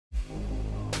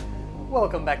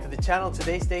Welcome back to the channel.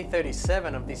 Today's day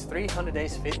 37 of this 300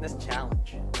 days fitness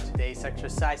challenge. Today's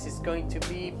exercise is going to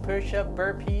be push-up,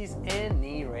 burpees, and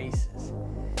knee raises.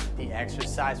 The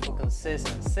exercise will consist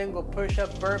of a single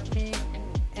push-up, burpee,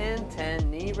 and 10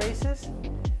 knee raises.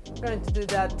 We're going to do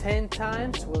that 10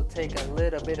 times. We'll take a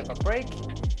little bit of a break.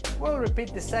 We'll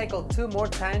repeat the cycle 2 more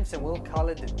times and we'll call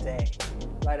it a day.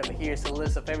 Right over here is a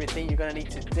list of everything you're gonna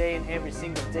need today and every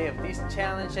single day of this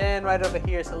challenge, and right over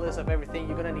here is a list of everything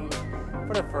you're gonna need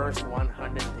for the first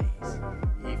 100 days.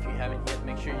 If you haven't yet,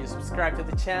 make sure you subscribe to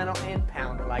the channel and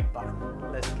pound the like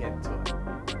button. Let's get to it.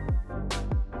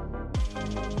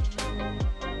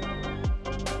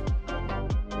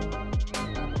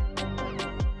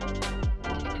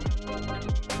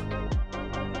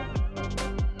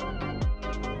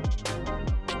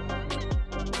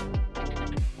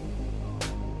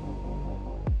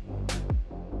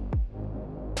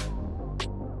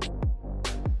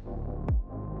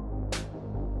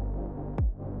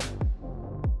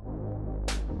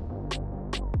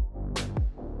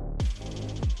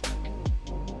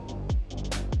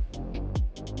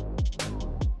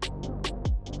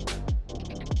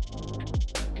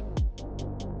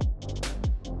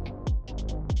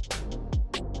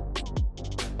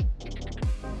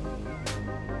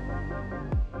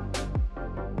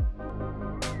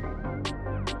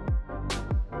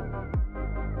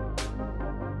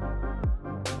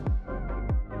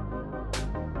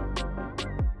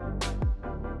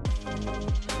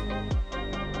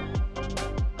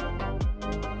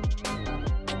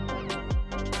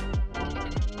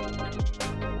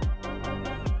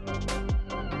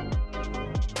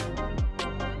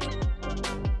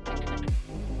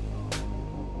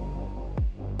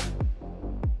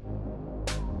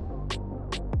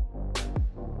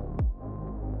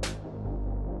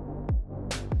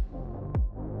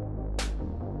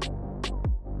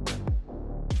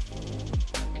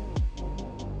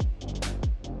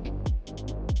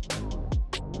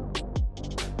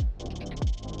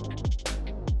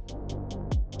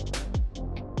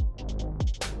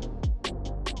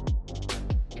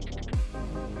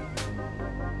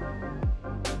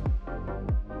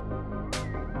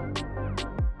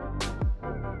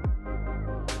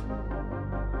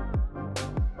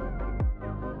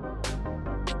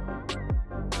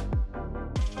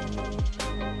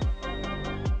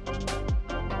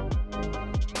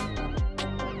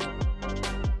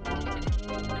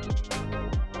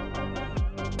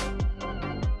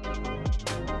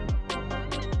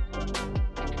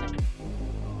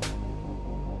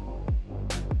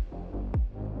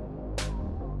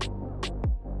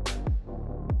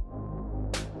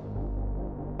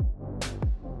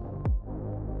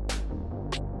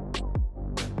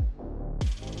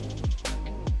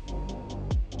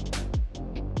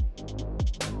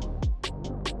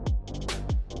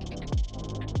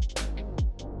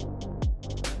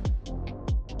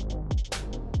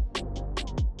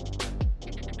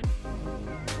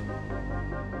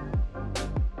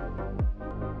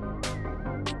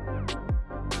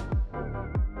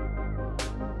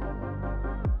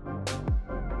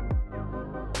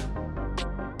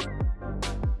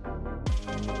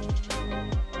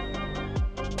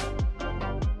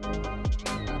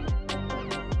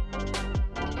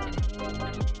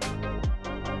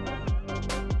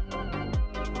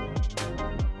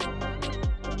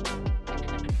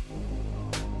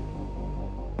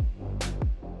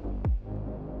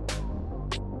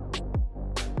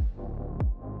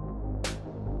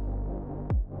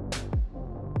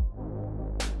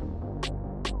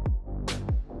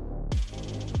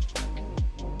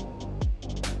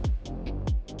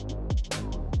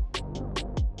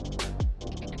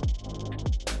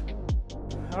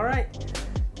 All right,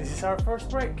 this is our first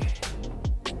break.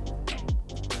 I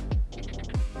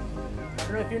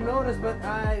don't know if you noticed, but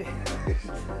I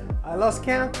lost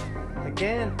count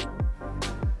again.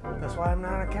 That's why I'm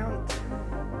not a accountant.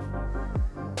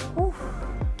 Whew.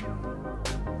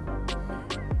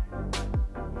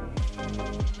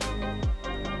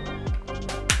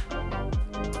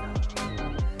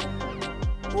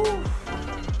 Whew.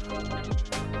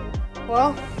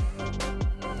 Well,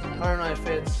 I don't know if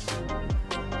it's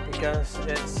because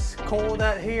it's cold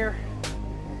out here,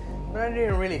 but I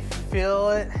didn't really feel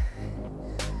it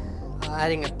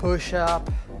adding a push-up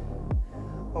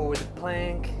or with a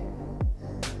plank.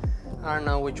 I don't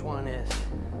know which one is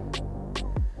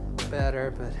better,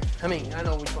 but I mean, I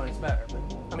know which one is better, but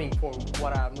I mean for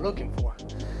what I'm looking for.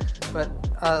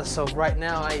 But so right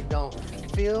now I don't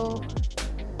feel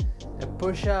the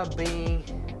push-up being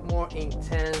more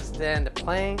intense than the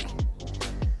plank.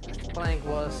 Plank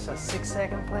was a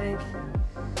 6-second plank.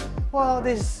 Well,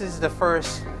 this is the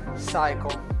first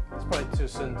cycle. It's probably too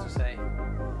soon to say,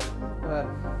 but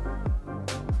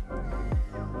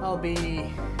I'll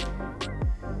be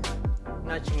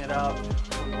nudging it up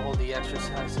on all the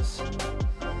exercises.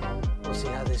 We'll see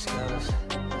how this goes.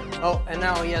 Oh, and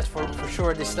now, yes, for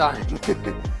sure this time,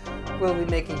 we'll be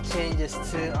making changes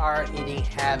to our eating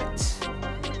habits,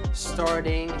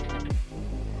 starting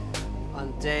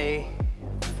on day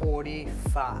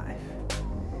 45.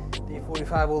 Day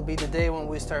 45 will be the day when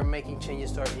we start making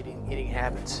changes to our eating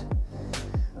habits.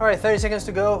 All right, 30 seconds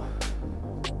to go.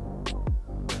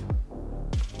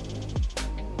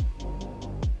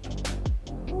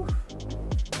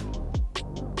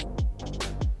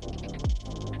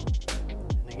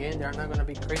 And again, they're not going to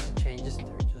be crazy changes.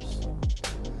 They're just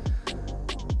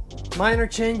minor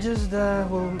changes that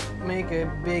will make a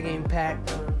big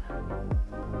impact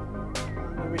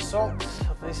on the results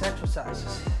of these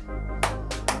exercises.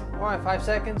 All right, 5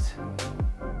 seconds.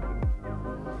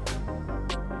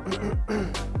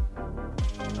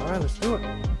 All right, let's do it.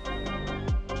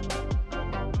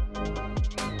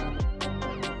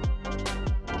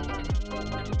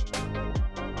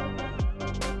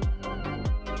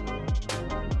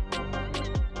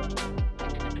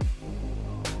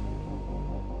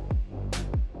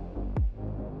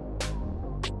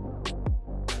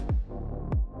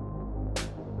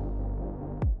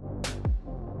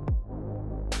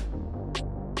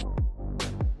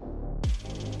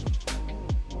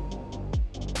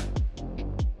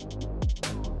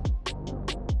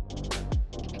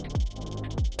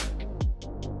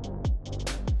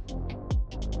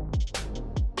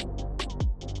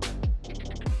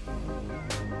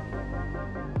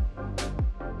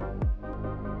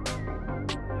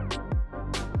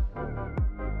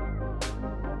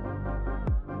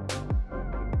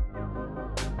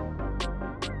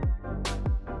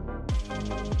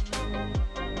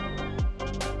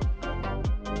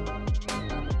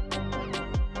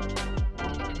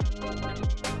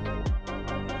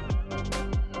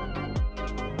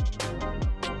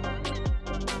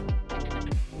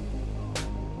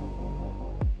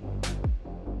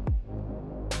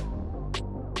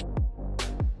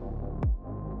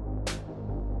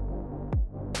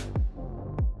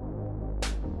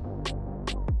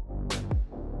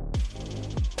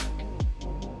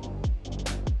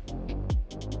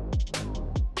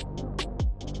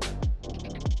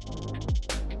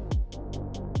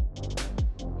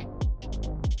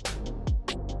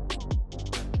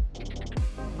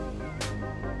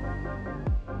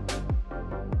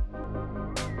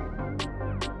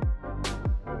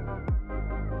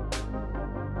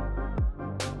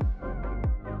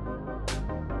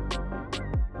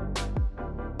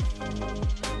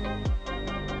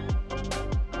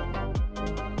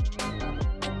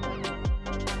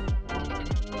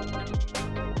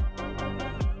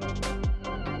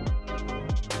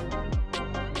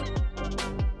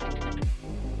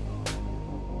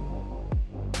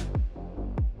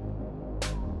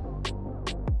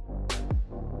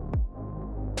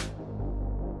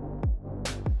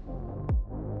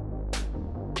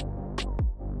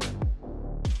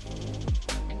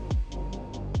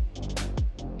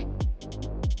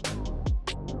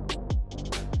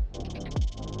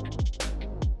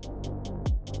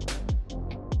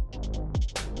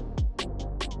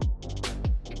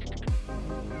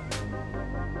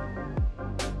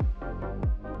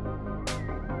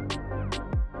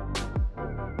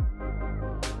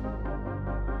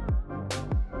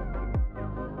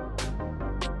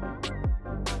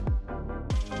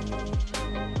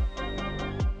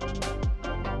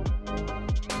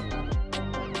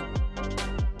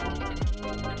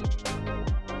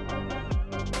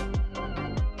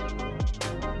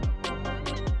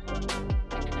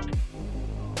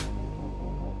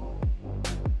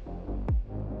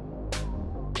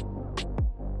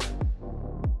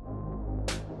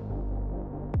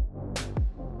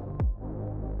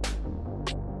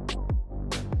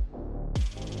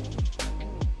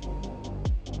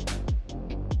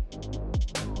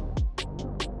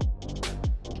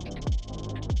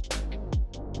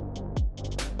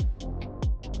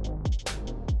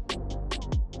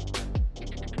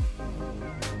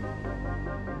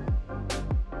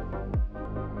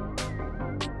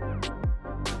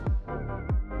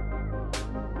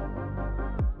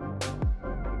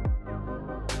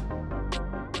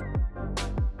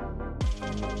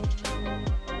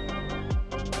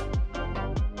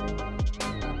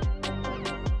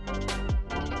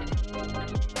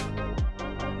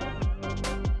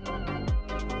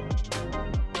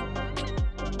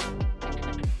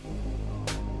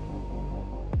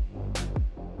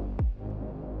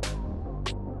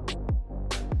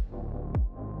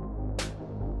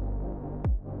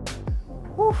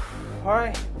 Whew. All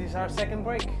right, this is our second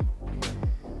break.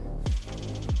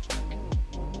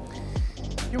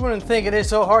 You wouldn't think it is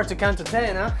so hard to count to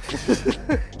 10, huh?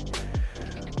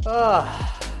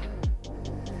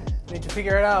 Need to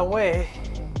figure out a way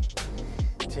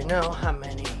to know how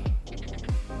many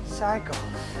cycles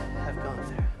I've gone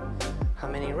through, how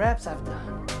many reps I've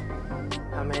done,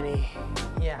 how many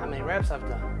reps I've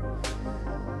done.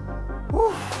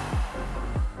 Whew.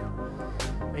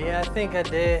 But yeah, I think I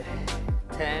did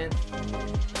 10,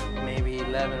 maybe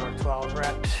 11 or 12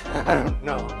 reps. I don't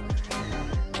know.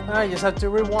 I just have to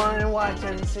rewind and watch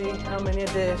and see how many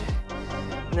I did.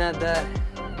 Not that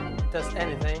it does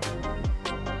anything.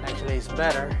 Actually, it's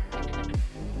better.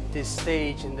 This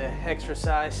stage in the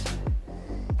exercise,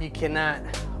 you cannot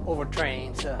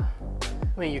overtrain. So,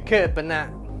 I mean, you could, but not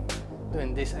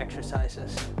doing these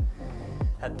exercises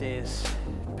at this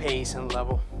pace and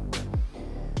level.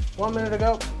 1 minute to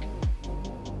go.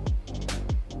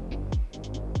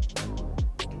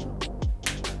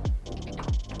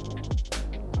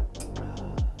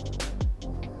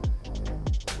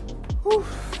 Whew.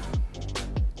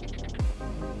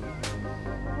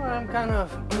 Well, I'm kind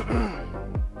of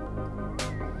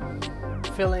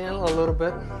feeling a little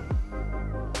bit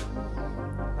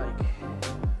like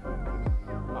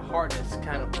my heart is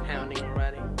kind of pounding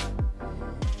already.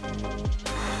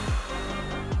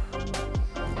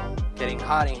 Getting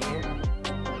hot in here.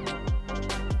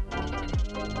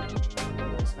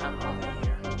 It's not hot in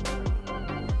here.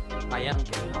 I am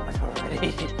getting hot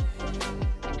already.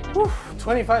 Whew,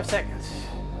 25 seconds.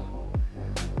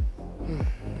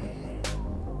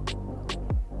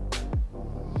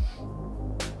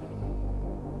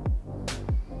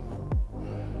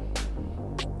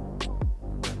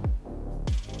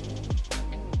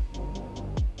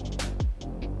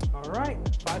 All right,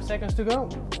 5 seconds to go.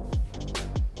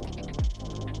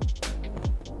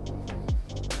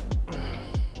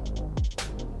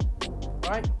 All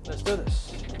right, let's do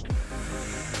this.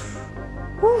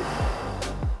 Whew.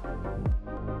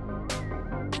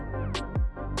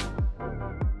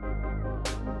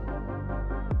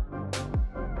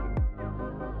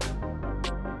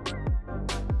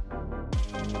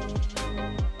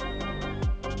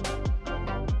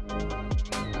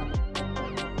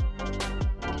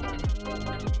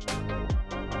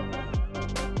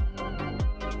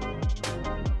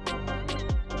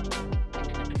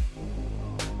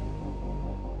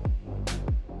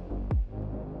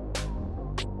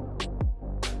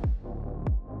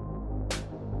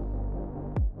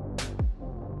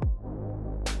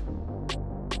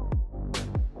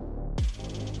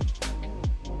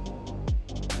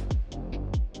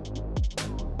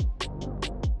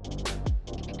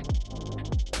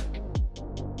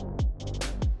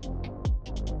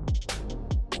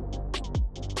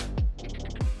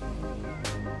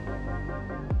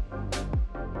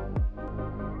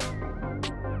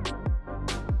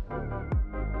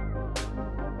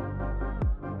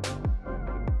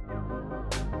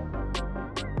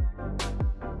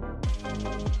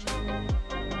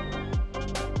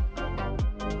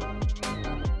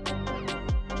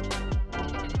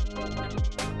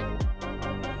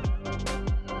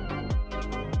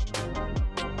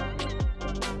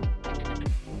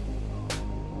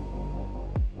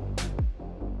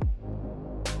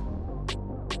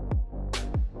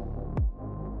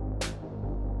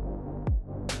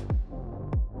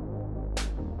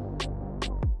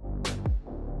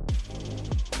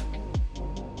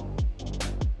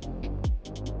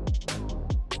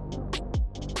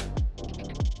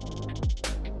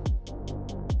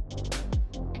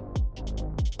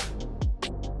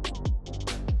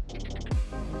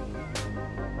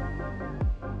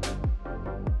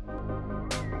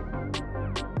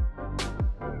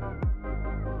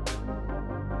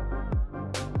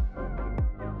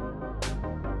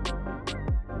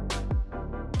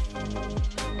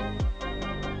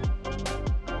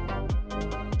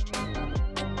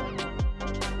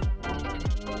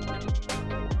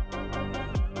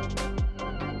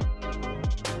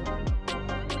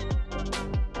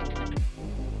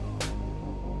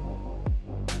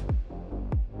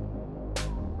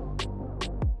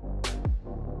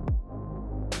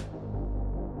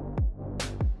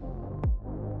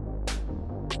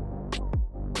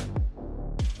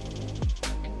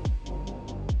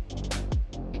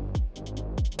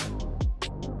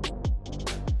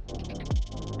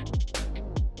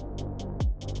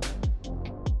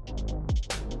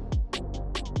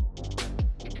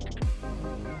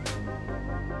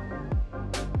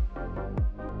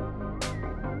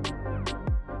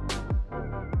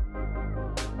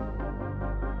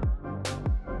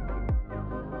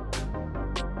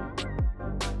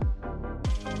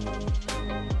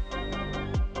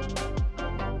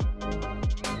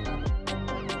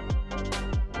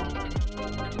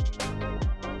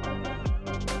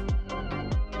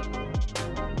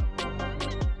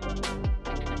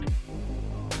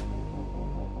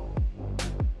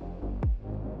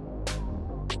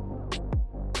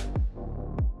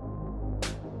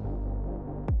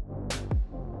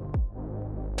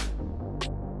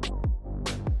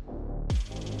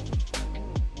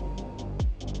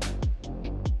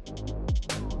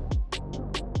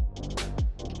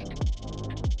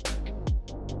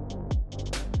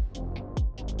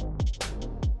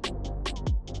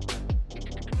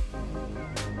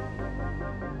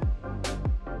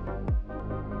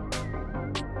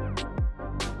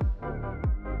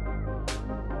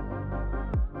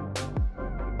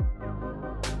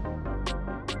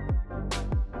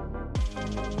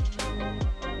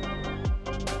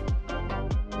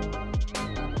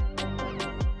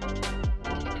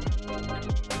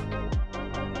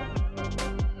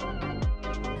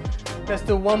 Let's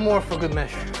do one more for good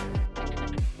measure.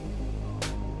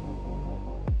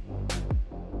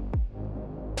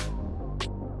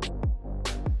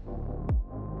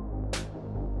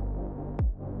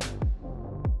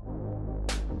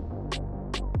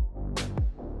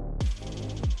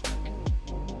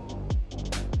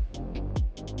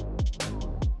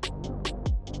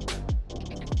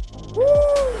 Woo!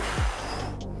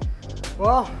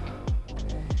 Well,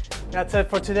 that's it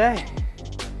for today.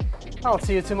 I'll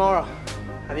see you tomorrow.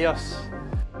 Adios.